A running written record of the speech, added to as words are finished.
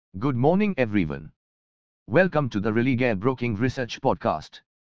Good morning, everyone. Welcome to the Religare Broking Research Podcast.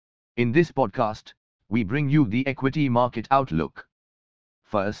 In this podcast, we bring you the equity market outlook.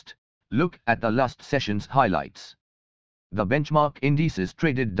 First, look at the last session's highlights. The benchmark indices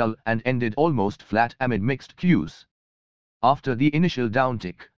traded dull and ended almost flat amid mixed cues. After the initial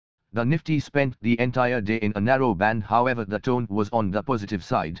downtick, the Nifty spent the entire day in a narrow band. However, the tone was on the positive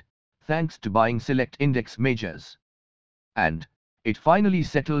side, thanks to buying select index majors. And it finally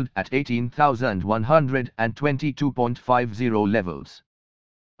settled at 18,122.50 levels.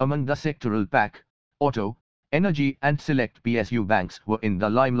 Among the sectoral pack, auto, energy and select PSU banks were in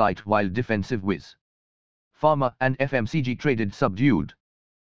the limelight, while defensive WIS, pharma and FMCG traded subdued.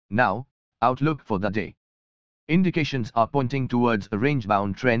 Now, outlook for the day. Indications are pointing towards a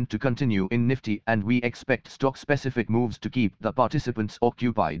range-bound trend to continue in Nifty, and we expect stock-specific moves to keep the participants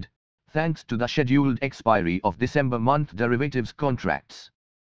occupied, thanks to the scheduled expiry of December month derivatives contracts.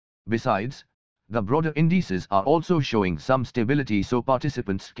 Besides, the broader indices are also showing some stability, so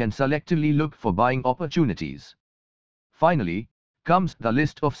participants can selectively look for buying opportunities. Finally, comes the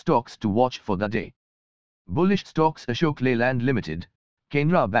list of stocks to watch for the day. Bullish stocks: Ashok Leyland Limited,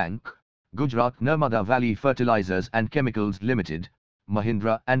 Canara Bank, Gujarat Narmada Valley Fertilizers and Chemicals Limited,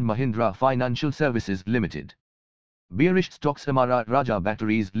 Mahindra and Mahindra Financial Services Limited. Bearish stocks: Amara Raja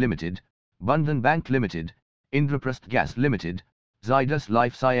Batteries Limited, Bandhan Bank Limited, Indraprasth Gas Limited, Zydus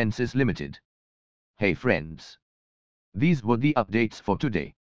Life Sciences Limited. Hey friends! These were the updates for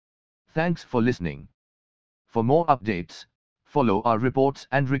today. Thanks for listening. For more updates, follow our reports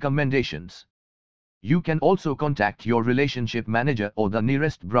and recommendations. You can also contact your relationship manager or the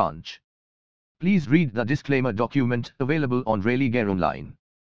nearest branch. Please read the disclaimer document available on Religare Online.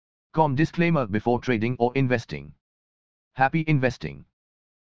 Disclaimer before trading or investing. Happy investing.